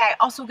that's why I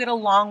also get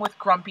along with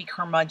grumpy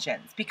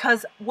curmudgeons,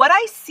 because what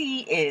I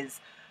see is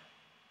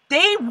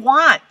they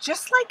want,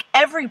 just like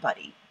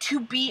everybody, to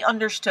be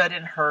understood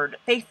and heard.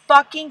 They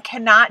fucking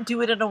cannot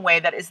do it in a way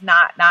that is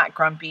not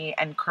grumpy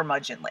and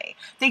curmudgeonly.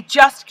 They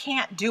just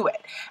can't do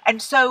it.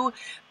 And so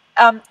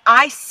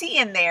I see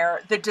in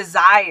there the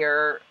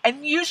desire,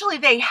 and usually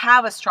they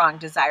have a strong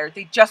desire.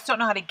 They just don't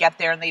know how to get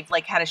there, and they've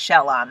like had a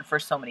shell on for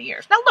so many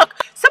years. Now look,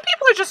 some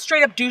people are just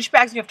straight up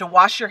douchebags and you have to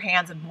wash your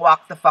hands and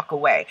walk the fuck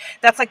away.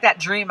 That's like that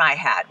dream I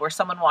had where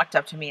someone walked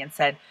up to me and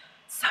said,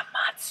 "Some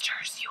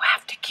monsters you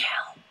have to kill."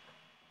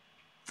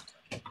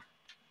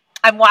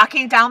 I'm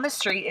walking down the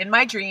street in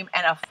my dream,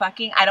 and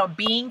a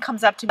being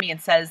comes up to me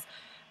and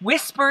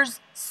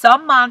whispers,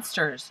 "Some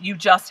monsters you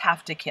just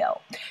have to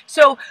kill."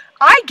 So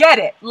I get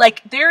it.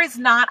 Like,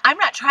 I'm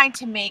not trying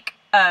to make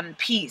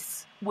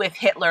peace with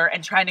Hitler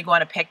and trying to go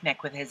on a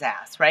picnic with his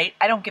ass, right?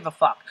 I don't give a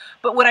fuck.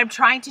 But what I'm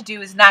trying to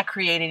do is not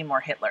create any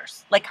more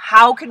Hitlers. Like,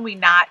 how can we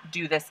not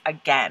do this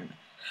again?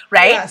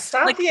 Right? Yeah,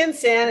 stop the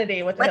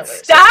insanity with the Let's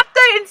Hitlers. stop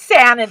the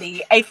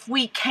insanity if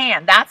we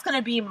can. That's going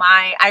to be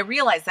I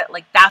realize that,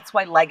 like, that's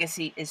why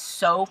legacy is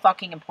so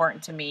fucking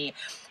important to me,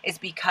 is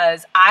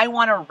because I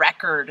want a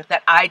record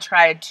that I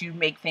tried to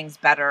make things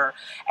better.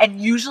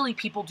 And usually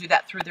people do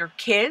that through their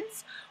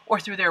kids or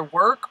through their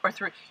work or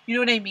through, you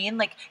know what I mean?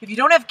 Like, if you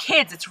don't have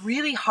kids, it's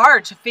really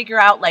hard to figure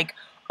out, like,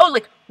 oh,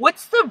 like,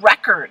 what's the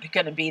record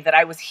going to be that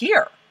I was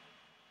here?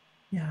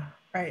 Yeah.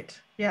 Right.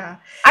 Yeah.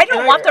 I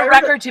don't want the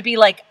record to be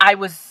like, I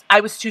was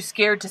too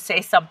scared to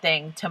say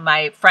something to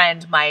my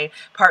friend, my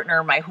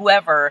partner, my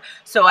whoever,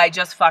 so I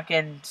just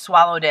fucking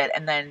swallowed it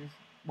and then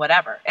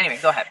whatever. Anyway,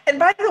 go ahead. And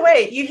by the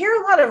way, you hear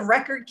a lot of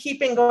record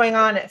keeping going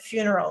on at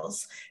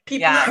funerals.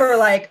 People are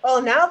like, "Oh,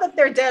 now that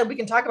they're dead, we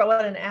can talk about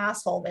what an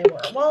asshole they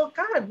were." Well,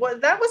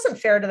 God, that wasn't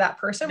fair to that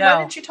person. No.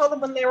 Why didn't you tell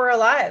them when they were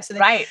alive? So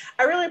I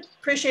really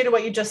appreciated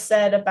what you just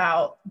said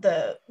about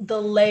the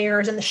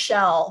layers and the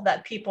shell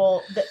that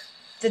people that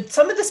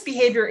some of this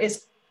behavior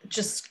is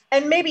just,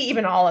 and maybe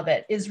even all of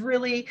it is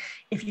really,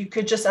 if you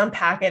could just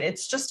unpack it,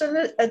 it's just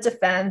a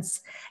defense.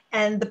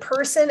 And the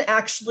person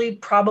actually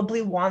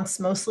probably wants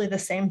mostly the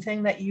same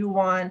thing that you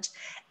want.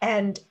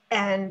 And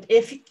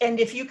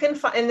if you can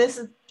find, and this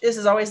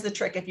is always the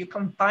trick, if you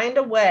can find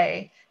a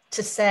way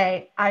to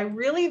say, "I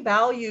really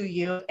value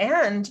you,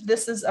 and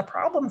this is a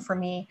problem for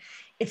me,"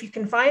 if you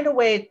can find a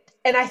way,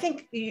 and I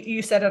think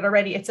you said it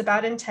already, it's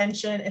about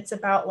intention. It's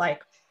about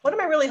like, what am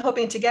I really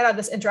hoping to get out of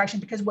this interaction?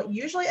 Because what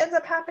usually ends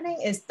up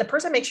happening is the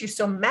person makes you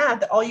so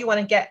mad that all you want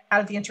to get out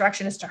of the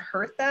interaction is to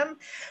hurt them,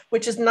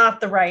 which is not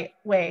the right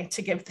way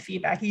to give the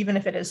feedback, even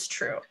if it is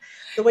true.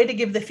 The way to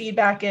give the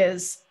feedback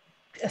is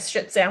a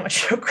shit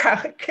sandwich,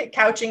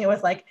 couching it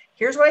with like,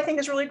 "Here's what I think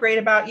is really great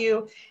about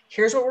you.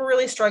 Here's what we're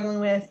really struggling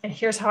with. And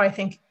here's how I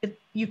think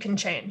you can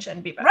change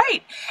and be better."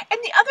 Right. And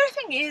the other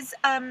thing is,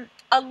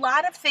 a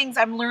lot of things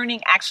I'm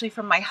learning actually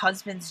from my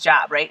husband's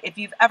job, right? If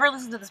you've ever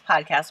listened to this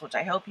podcast, which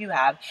I hope you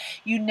have,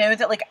 you know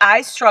that like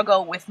I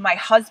struggle with my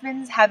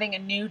husband's having a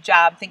new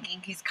job,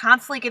 thinking he's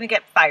constantly going to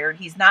get fired.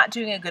 He's not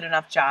doing a good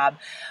enough job.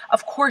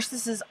 Of course,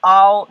 this is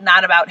all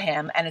not about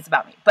him and it's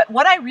about me. But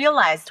what I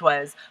realized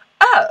was,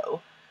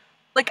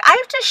 like, I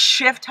have to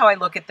shift how I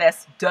look at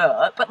this,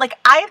 but like,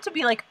 I have to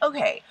be like,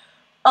 okay,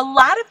 a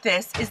lot of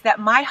this is that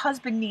my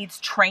husband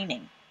needs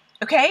training.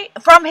 Okay,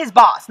 from his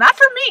boss, not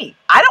from me.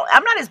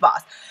 I'm not his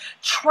boss.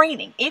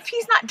 Training. If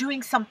he's not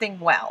doing something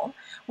well,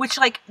 which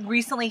like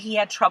recently he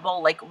had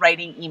trouble like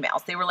writing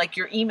emails. They were like,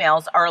 your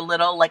emails are a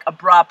little like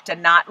abrupt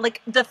and not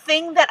like the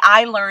thing that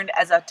I learned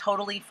as a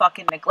totally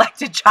fucking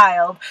neglected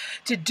child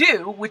to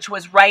do, which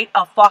was write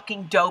a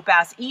fucking dope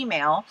ass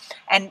email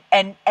and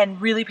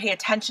really pay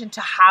attention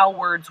to how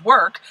words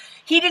work.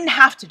 He didn't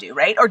have to do,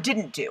 right? Or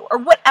didn't do, or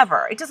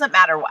whatever. It doesn't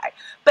matter why.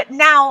 But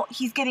now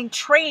he's getting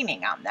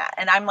training on that.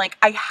 And I'm like,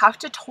 I have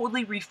to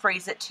totally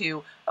rephrase it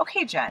to,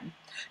 okay, Jen,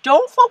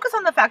 don't focus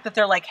on the fact that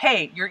they're like,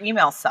 hey, your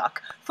emails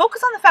suck.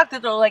 Focus on the fact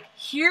that they're like,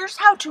 here's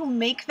how to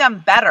make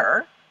them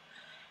better.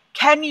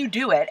 Can you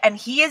do it? And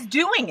he is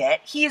doing it.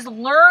 He is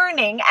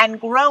learning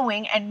and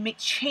growing and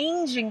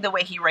changing the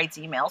way he writes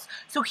emails.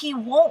 So he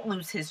won't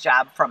lose his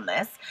job from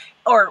this,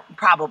 or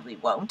probably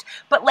won't.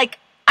 But like,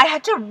 I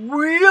had to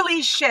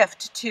really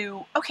shift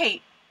to,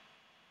 okay,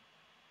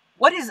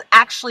 what is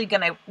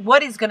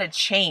gonna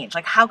change?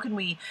 Like, how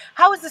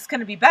is this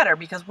gonna be better?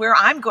 Because where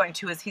I'm going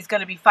to is he's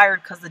gonna be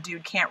fired because the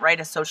dude can't write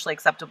a socially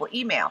acceptable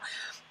email.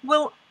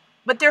 Well,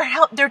 but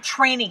they're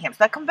training him. So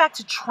that comes back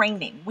to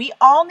training. We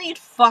all need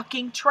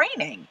fucking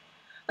training.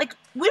 Like,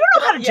 we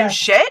don't know how to do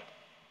shit.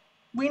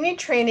 We need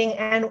training.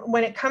 And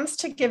when it comes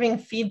to giving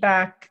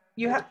feedback,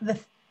 you have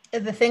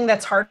the thing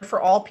that's hard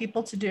for all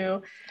people to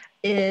do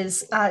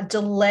is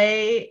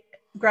delay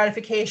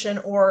gratification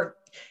or,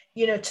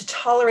 to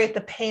tolerate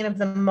the pain of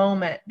the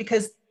moment,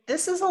 because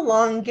this is a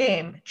long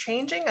game.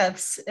 Changing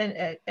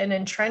an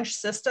entrenched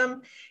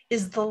system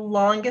is the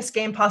longest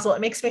game possible.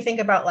 It makes me think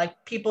about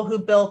like people who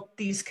built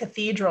these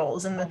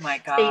cathedrals in the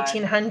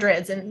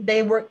 1800s, and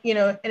they were,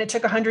 and it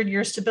took 100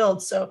 years to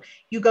build. So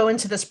you go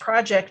into this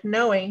project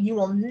knowing you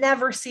will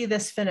never see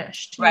this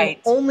finished. Right.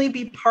 You will only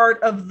be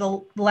part of the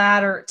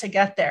ladder to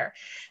get there.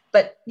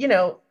 But,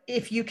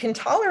 if you can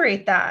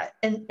tolerate that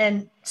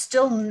and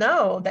still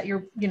know that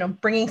you're,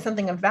 bringing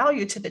something of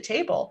value to the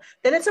table,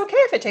 then it's okay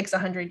if it takes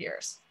 100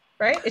 years.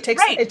 Right. It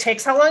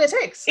takes how long it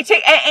takes.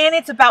 And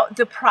it's about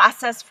the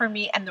process for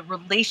me and the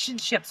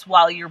relationships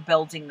while you're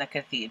building the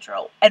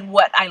cathedral and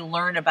what I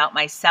learn about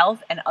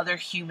myself and other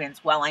humans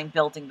while I'm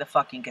building the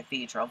fucking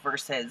cathedral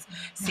versus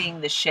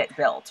seeing the shit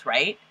built,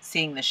 right?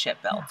 Seeing the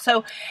shit built.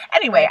 So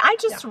anyway, I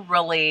just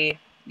really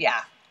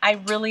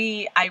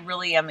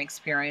am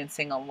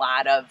experiencing a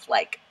lot of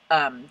like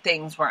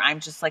things where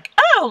I'm just like,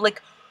 oh,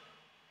 like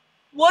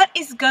what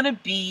is going to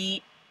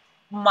be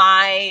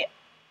my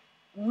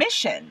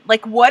mission?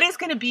 Like what is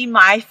going to be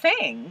my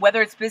thing,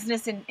 whether it's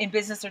business in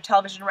business or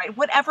television, right?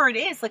 Whatever it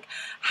is, like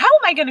how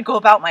am I going to go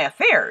about my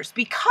affairs?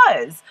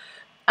 Because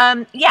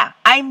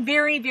I'm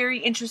very, very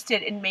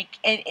interested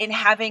in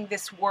having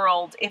this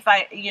world, if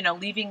I,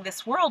 leaving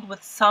this world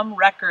with some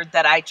record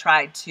that I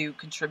tried to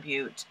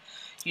contribute,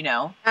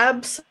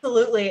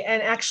 Absolutely.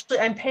 And actually,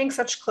 I'm paying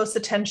such close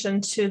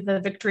attention to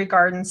the Victory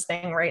Gardens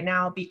thing right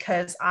now,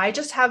 because I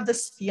just have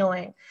this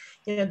feeling,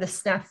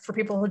 for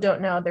people who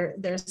don't know,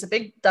 there's a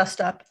big dust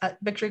up at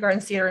Victory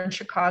Gardens Theater in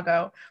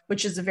Chicago,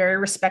 which is a very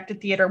respected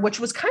theater, which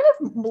was kind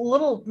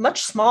of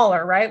much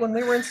smaller, right? When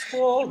we were in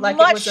school, like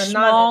much it was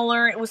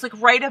smaller. It was like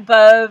right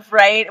above,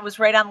 right? It was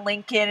right on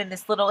Lincoln, and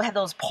it had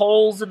those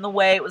poles in the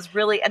way. It was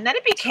really, and then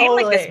it became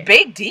like this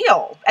big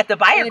deal at the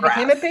Biograph.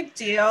 It became a big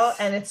deal,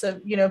 and it's a,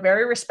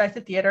 very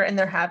respected theater, and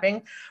they're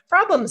having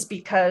problems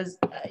because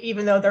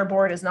even though their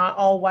board is not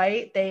all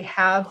white, they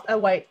have a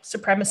white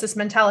supremacist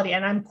mentality.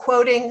 And I'm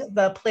quoting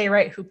the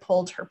playwright who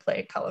pulled her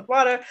play Colored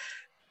Water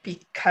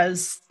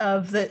because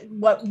of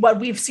what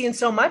we've seen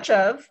so much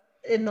of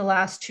in the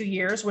last 2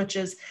 years, which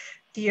is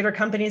theater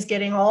companies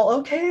getting all,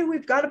 okay,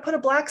 we've got to put a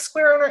black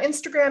square on our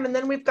Instagram, and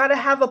then we've got to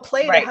have a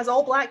play that has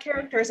all black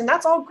characters, and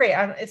that's all great.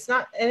 It's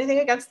not anything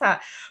against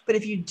that. But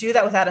if you do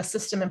that without a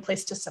system in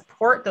place to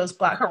support those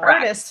black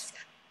artists,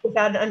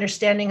 without an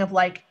understanding of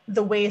like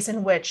the ways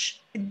in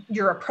which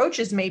your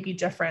approaches may be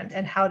different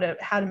and how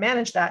to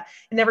manage that,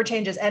 it never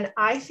changes. And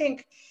I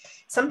think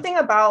something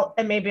about,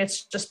 and maybe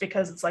it's just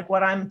because it's like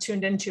what I'm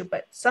tuned into,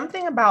 but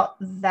something about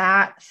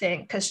that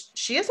thing, because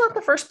she is not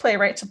the first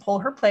playwright to pull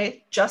her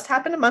play. Just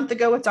happened a month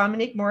ago with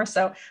Dominique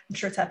Morisseau. I'm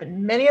sure it's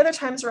happened many other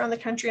times around the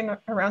country and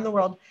around the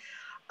world.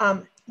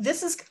 I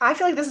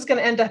feel like this is going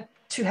to end up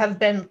to have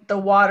been the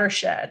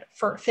watershed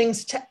for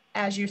things to,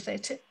 as you say,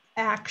 to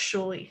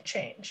actually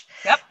change.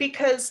 Yep.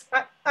 Because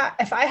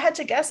if I had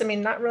to guess,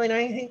 not really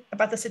knowing anything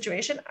about the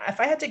situation,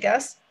 if I had to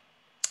guess,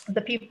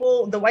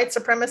 the white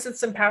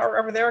supremacists in power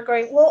over there are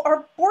going, well,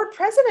 our board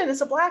president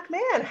is a black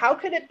man. How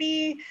could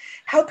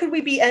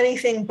we be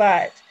anything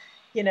but,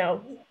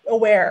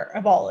 aware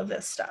of all of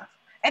this stuff?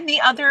 And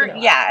the other,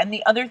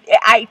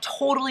 I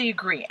totally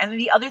agree. And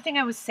the other thing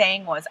I was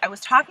saying was, I was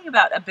talking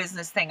about a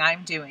business thing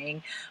I'm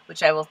doing,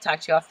 which I will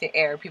talk to you off the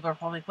air. People are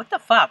probably like, what the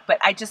fuck? But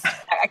I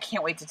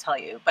can't wait to tell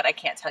you, but I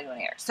can't tell you on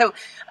the air. So,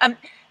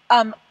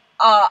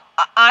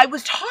 I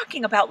was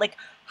talking about like,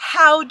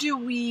 how do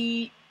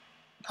we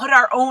put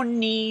our own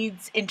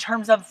needs in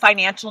terms of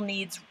financial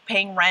needs,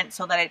 paying rent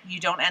so that you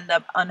don't end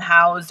up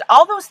unhoused,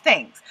 all those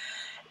things.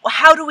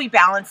 How do we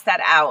balance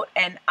that out?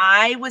 And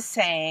I was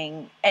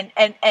saying,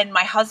 and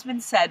my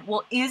husband said,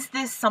 well, is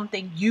this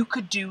something you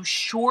could do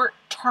short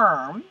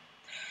term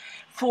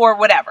for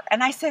whatever?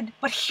 And I said,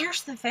 but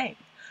here's the thing.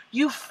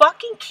 You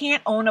fucking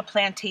can't own a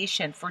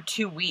plantation for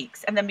 2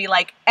 weeks and then be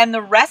like, and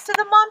the rest of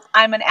the month,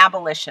 I'm an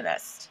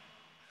abolitionist.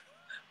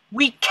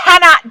 We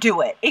cannot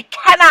do it. It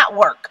cannot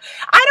work.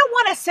 I don't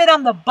want to sit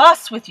on the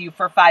bus with you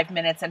for 5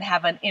 minutes and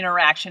have an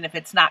interaction if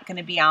it's not going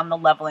to be on the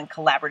level and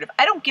collaborative.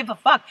 I don't give a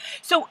fuck.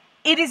 So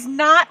it is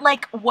not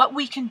like what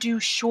we can do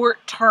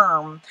short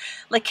term.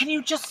 Like, can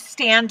you just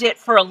stand it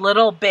for a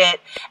little bit?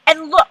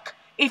 And look,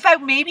 if I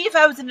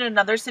was in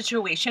another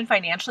situation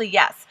financially,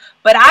 yes.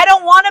 But I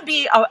don't want to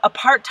be a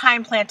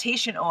part-time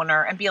plantation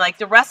owner and be like,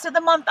 the rest of the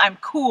month I'm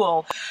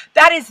cool.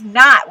 That is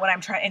not what I'm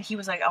trying. And he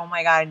was like, oh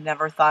my God, I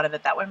never thought of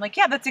it that way. I'm like,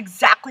 yeah, that's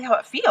exactly how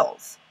it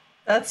feels.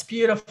 That's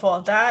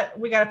beautiful.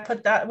 We got to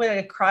put that, we got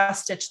to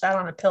cross stitch that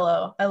on a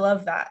pillow. I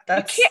love that.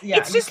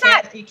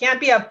 You can't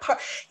be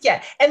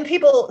and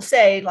people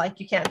say like,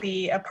 you can't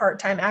be a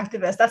part-time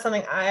activist. That's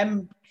something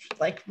I'm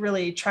like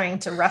really trying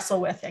to wrestle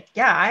with. Like,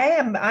 yeah, I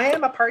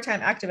am a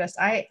part-time activist.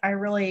 I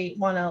really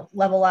want to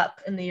level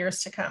up in the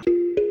years to come.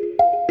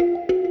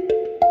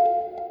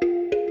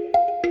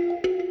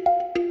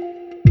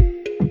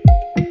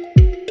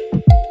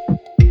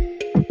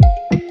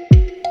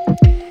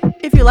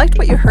 If you liked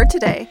what you heard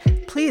today,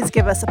 please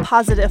give us a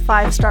positive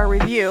 5-star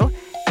review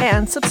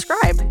and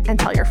subscribe and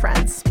tell your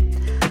friends.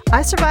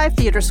 I Survived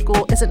Theater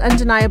School is an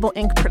Undeniable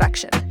Inc.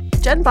 production.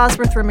 Jen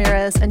Bosworth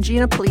Ramirez and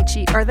Gina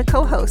Polici are the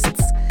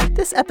co-hosts.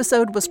 This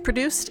episode was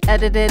produced,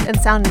 edited, and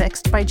sound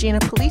mixed by Gina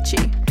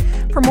Polici.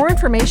 For more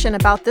information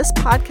about this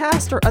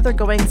podcast or other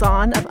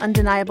goings-on of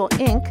Undeniable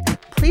Inc.,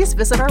 please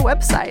visit our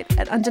website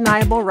at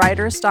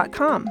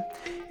undeniablewriters.com.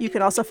 You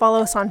can also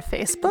follow us on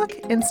Facebook,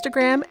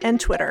 Instagram, and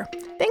Twitter.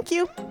 Thank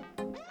you.